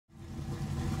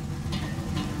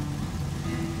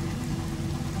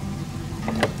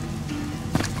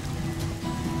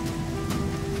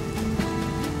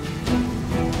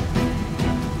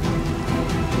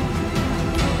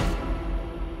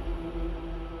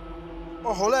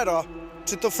O cholera!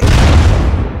 Czy to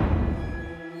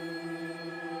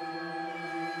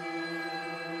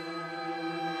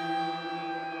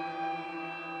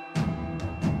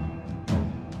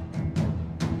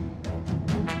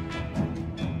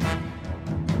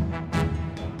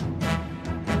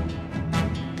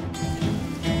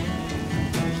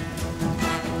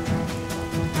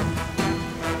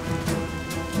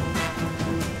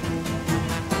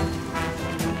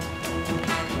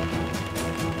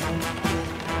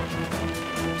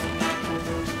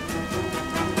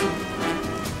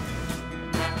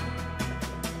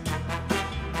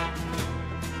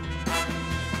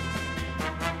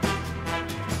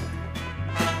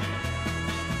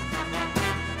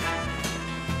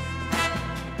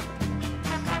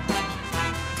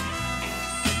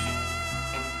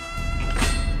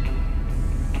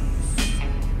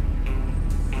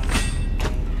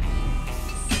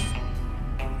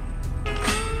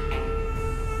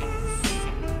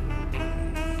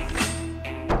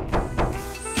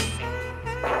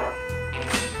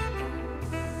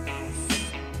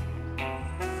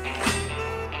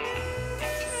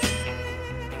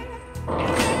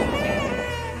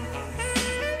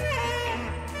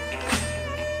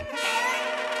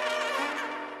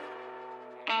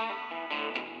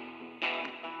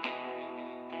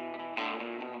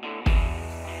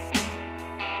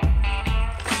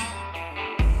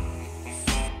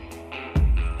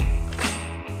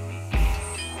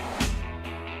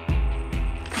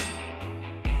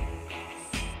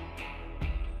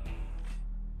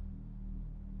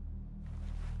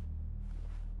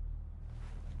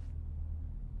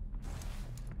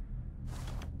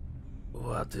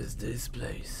What is this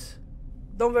place?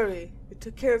 Don't worry, we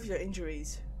took care of your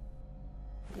injuries.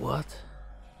 What?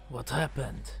 What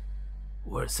happened?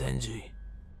 Where's Angie?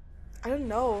 I don't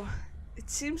know. It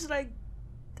seems like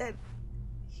that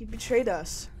he betrayed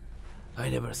us. I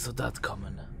never saw that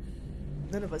coming.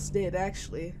 None of us did,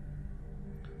 actually.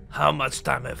 How much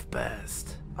time have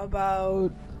passed?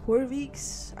 About 4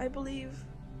 weeks, I believe.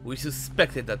 We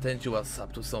suspected that Angie was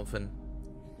up to something.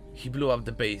 He blew up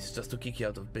the base just to kick you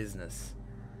out of business.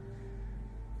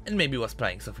 And maybe was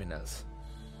planning something else.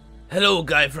 Hello,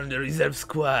 guy from the reserve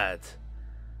squad.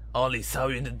 Only saw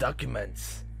you in the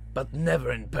documents, but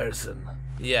never in person.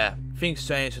 Yeah, things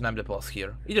change and I'm the boss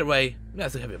here. Either way,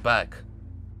 nice to have you back.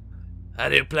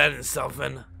 Are you planning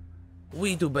something?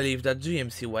 We do believe that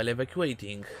GMC, while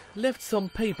evacuating, left some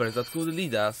papers that could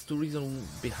lead us to reason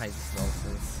behind this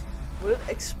nonsense. Would it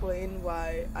explain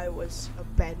why I was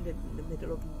abandoned in the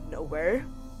middle of nowhere?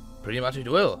 Pretty much it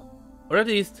will. Or at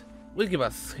least, will give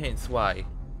us hints why.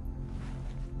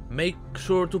 Make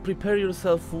sure to prepare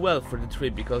yourself well for the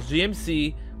trip, because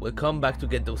GMC will come back to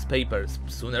get those papers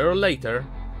sooner or later.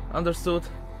 Understood?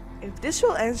 If this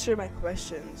will answer my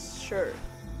questions, sure.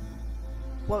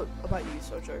 What about you,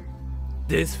 soldier?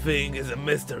 This thing is a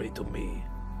mystery to me.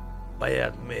 But I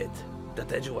admit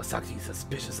that Edge was acting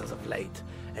suspicious as of late,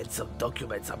 and some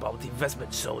documents about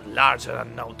investment showed large and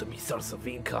unknown to me source of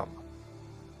income.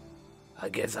 I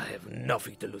guess I have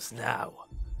nothing to lose now.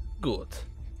 Good.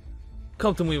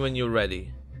 Come to me when you're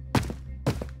ready.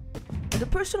 On the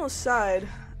personal side,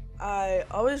 I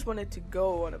always wanted to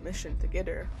go on a mission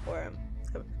together, or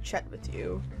have a chat with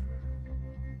you.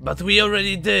 But we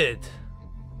already did.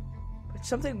 But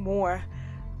something more.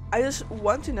 I just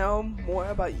want to know more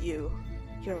about you.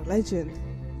 You're a legend.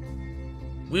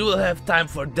 We will have time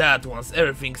for that once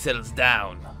everything settles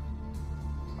down.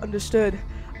 Understood.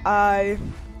 I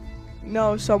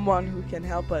know someone who can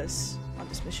help us on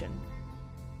this mission.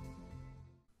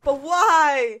 But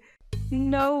why?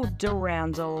 No,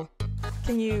 Durandal.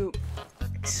 Can you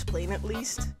explain at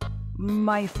least?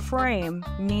 My frame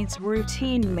needs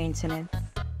routine maintenance.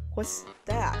 What's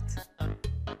that?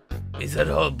 It's her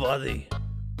whole body.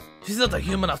 She's not a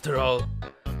human after all.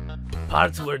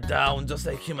 Parts were down just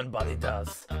like human body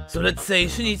does. So let's say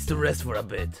she needs to rest for a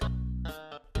bit.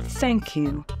 Thank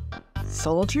you,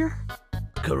 soldier?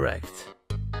 Correct.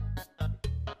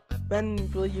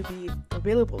 When will you be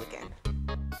available again?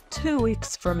 2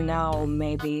 weeks from now,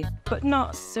 maybe, but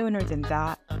not sooner than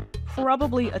that.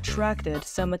 Probably attracted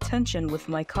some attention with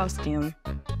my costume.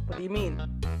 What do you mean?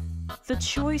 The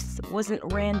choice wasn't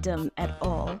random at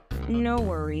all. No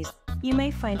worries. You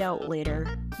may find out later.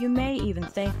 You may even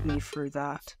thank me for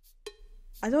that.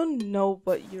 I don't know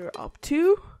what you're up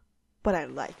to, but I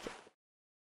like it.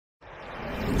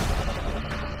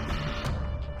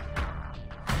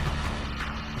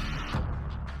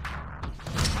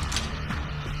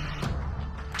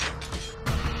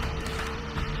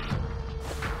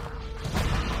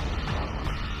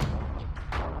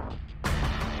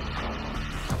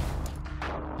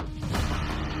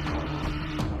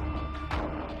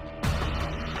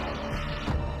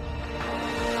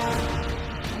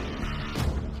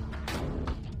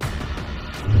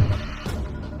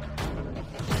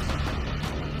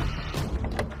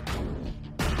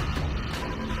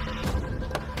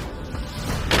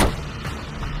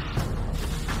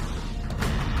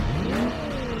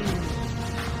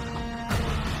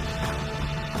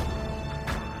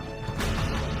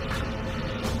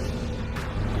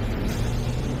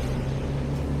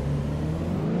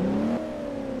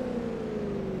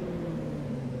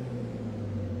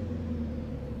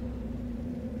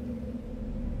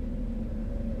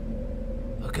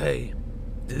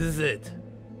 is it?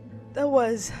 That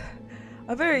was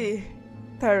a very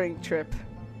tiring trip.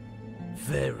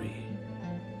 Very.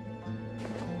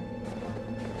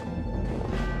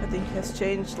 Nothing has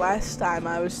changed last time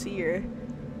I was here.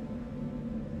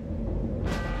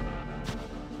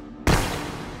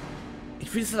 It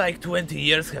feels like 20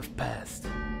 years have passed.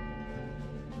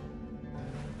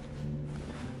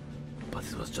 But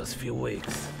it was just a few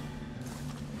weeks.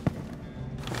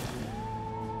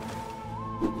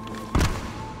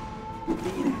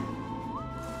 Indeed.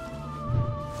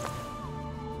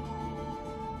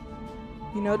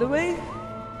 You know the way?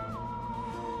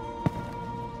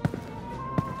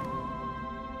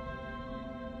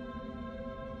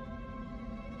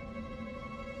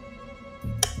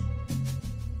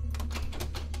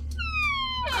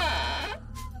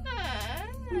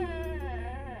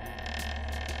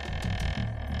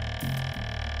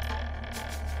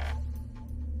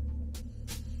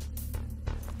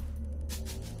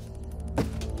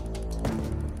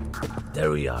 There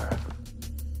we are.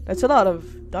 That's a lot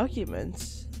of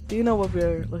documents. Do you know what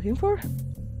we're looking for?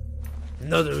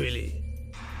 Not really.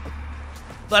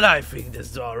 But I think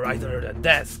this door right under the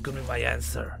desk could be my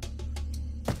answer.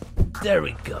 There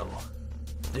we go.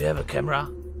 Do you have a camera?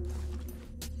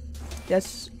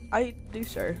 Yes, I do,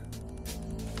 sir.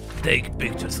 Take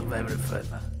pictures of everything.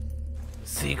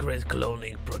 Secret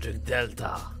cloning Project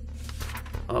Delta.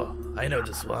 Oh, I know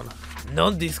this one.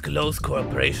 Non-disclosed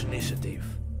cooperation initiative.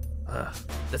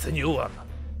 That's a new one.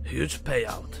 Huge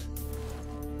payout.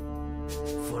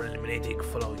 For eliminating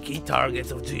following key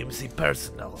targets of GMC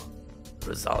personnel.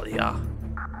 Rosalia,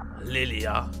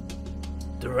 Lilia,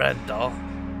 Durandal,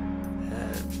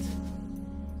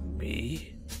 and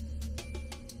me.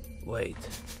 Wait.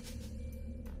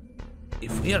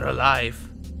 If we are alive,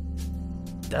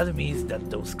 that means that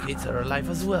those kids are alive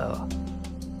as well.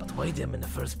 But why them in the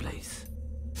first place?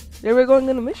 They were going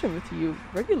on a mission with you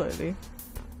regularly.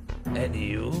 And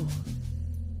you?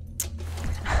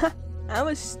 I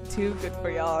was too good for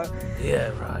y'all.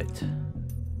 Yeah, right.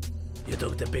 You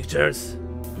took the pictures?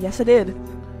 Yes, I did.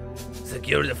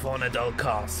 Secure the phone at all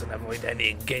costs and avoid any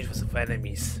engagements of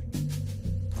enemies.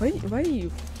 Why are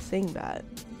you saying that?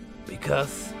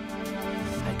 Because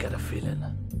I got a feeling.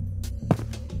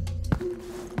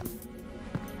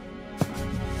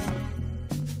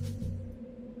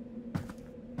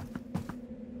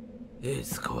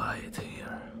 It's quiet here.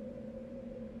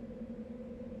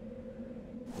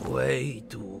 Way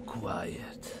too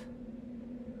quiet.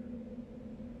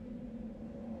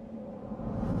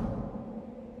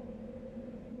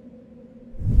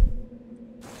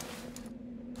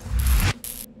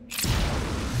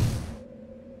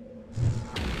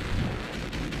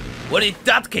 Where did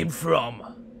that came from?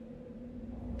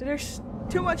 There's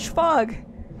too much fog.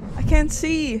 I can't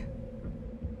see.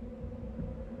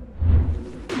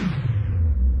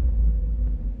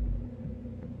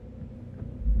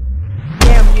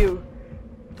 Damn you.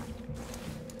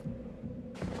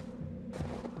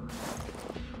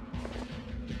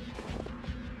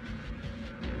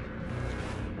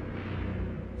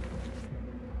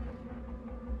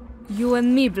 You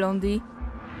and me, Blondie.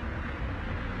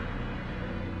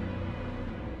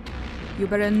 You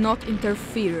better not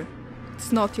interfere.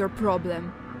 It's not your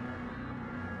problem.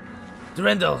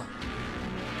 Durandal.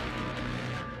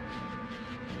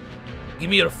 Give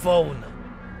me your phone.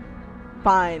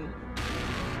 Fine.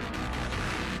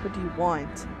 What do you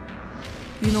want?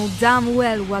 You know damn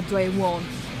well what do I want.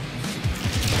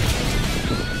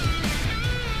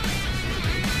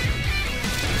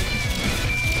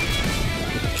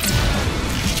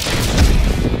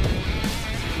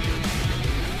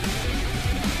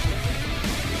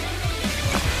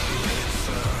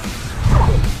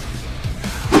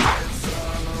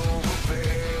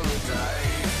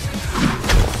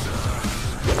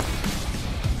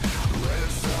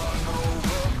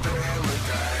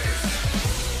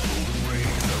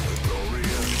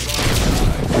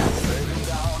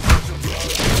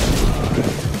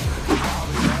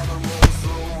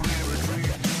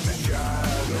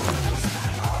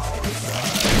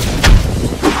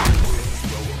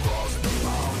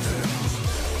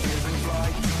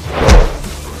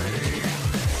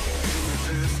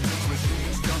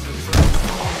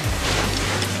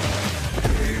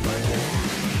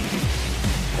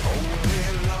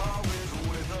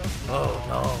 Oh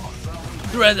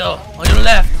no. Durandal, on your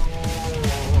left.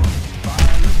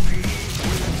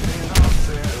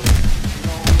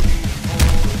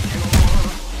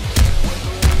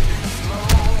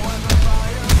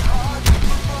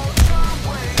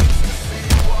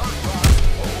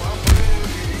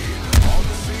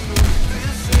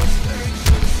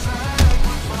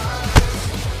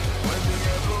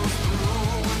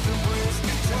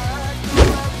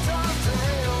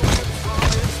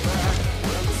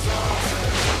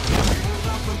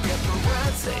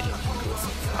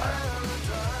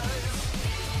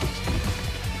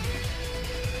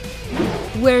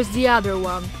 Where's the other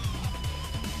one?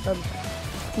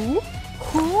 Who?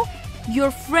 Who? Your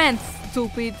friend,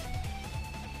 stupid.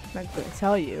 Not gonna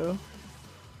tell you.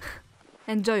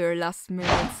 Enjoy your last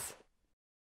minutes.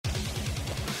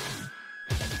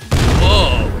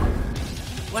 Whoa!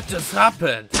 What just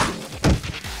happened?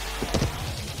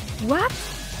 What?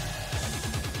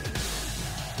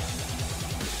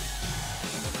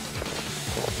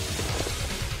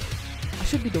 I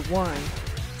should be the one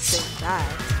saying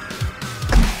that.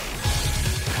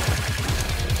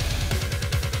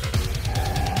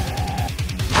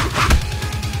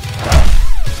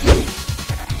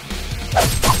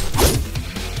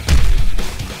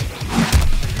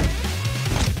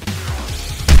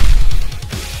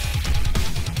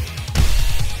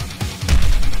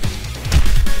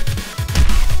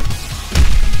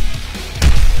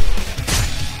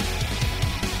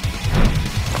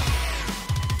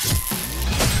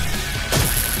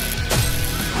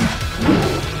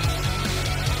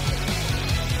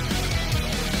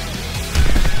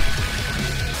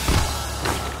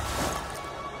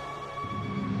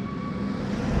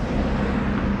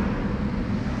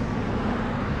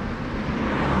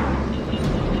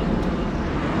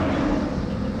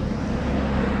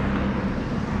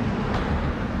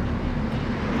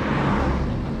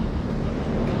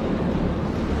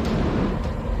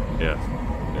 Yes,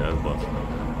 boss.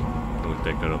 We'll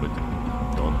take care of it.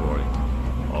 Don't worry.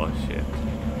 Oh shit.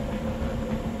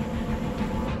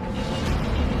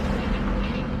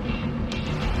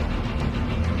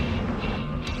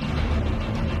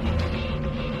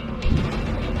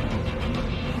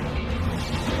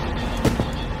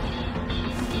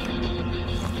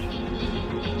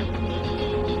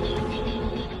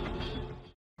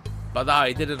 But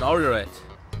I didn't order it.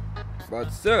 But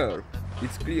sir,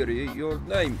 it's clearly your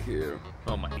name here.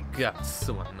 Oh my god,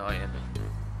 so annoying.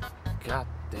 God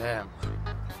damn.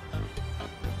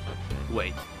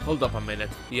 Wait, hold up a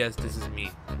minute. Yes, this is me.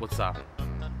 What's up?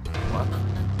 What?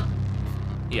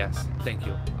 Yes, thank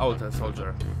you. I will tell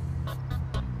soldier.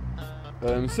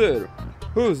 Sir,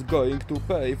 who's going to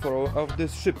pay for all of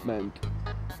this shipment?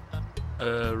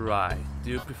 Right.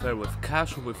 Do you prefer with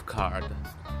cash or with card?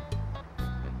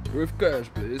 With cash,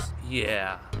 please.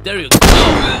 Yeah. There you go.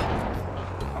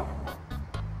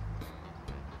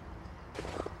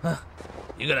 Huh.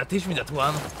 You gonna teach me that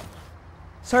one?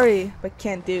 Sorry, but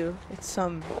can't do. It's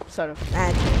some sort of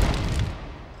magic.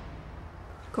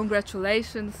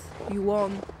 Congratulations, you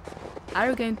won. Are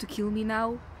you going to kill me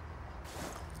now?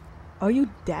 Are you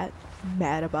that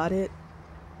mad about it?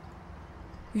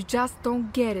 You just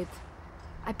don't get it.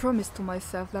 I promised to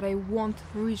myself that I won't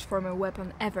reach for my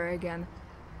weapon ever again.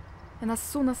 And as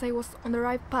soon as I was on the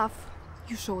right path,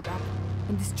 you showed up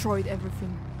and destroyed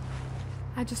everything.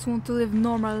 I just want to live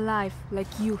normal life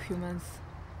like you humans.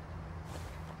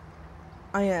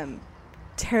 I am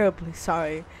terribly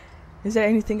sorry. Is there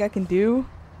anything I can do?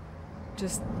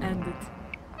 Just end it.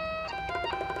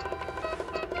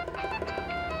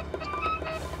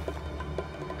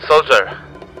 Soldier,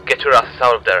 get your asses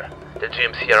out of there. The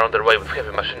GMC are on their way with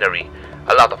heavy machinery,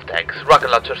 a lot of tanks, rocket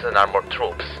launchers and armored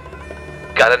troops.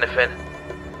 Got anything?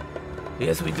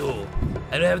 Yes, we do.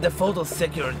 And we have the photos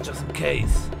secured just in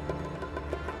case.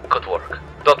 Good work.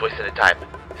 Don't waste any time.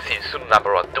 See you soon,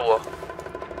 number one duo.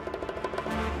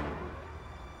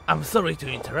 I'm sorry to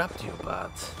interrupt you,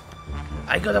 but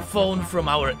I got a phone from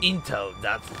our intel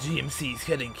that GMC is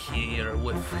heading here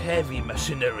with heavy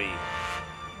machinery.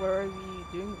 What are we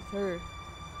doing with her?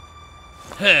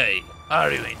 Hey, are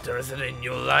you interested in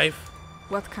new life?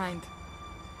 What kind?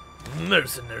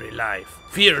 Mercenary life.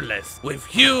 Fearless, with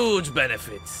huge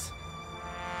benefits.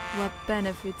 What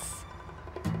benefits?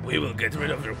 We will get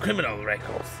rid of your criminal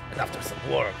records, and after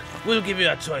some work, we'll give you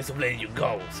a choice of letting you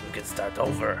go so you can start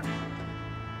over.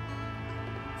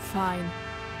 Fine,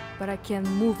 but I can't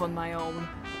move on my own.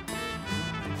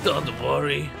 Don't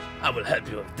worry, I will help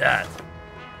you with that.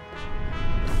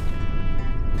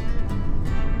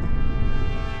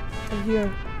 I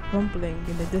hear rumbling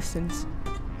in the distance.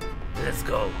 Let's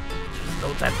go. There's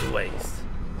no time to waste.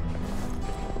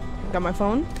 Got my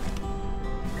phone?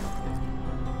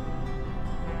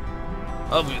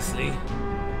 Obviously.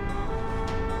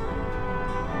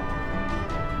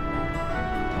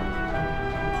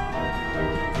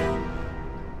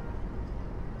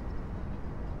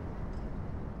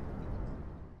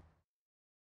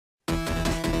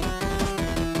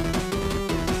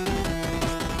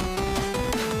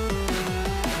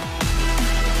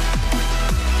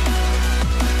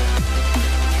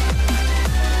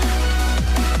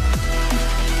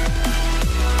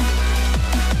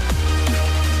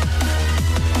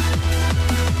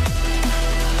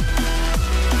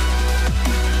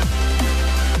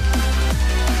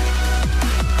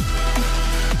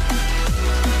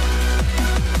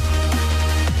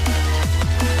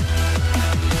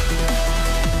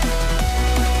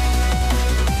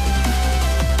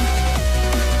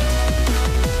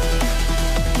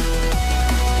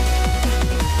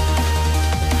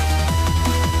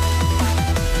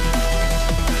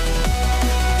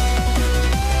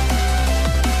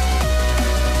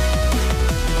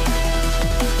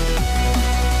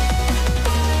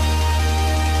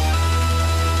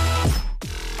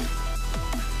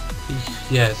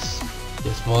 Yes.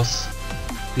 Yes, boss.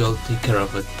 We'll take care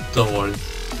of it. Don't worry.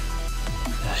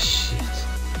 Ah, shit.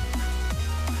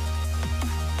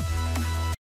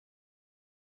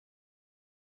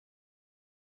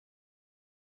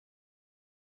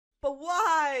 But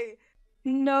why?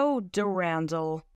 No, Durandal.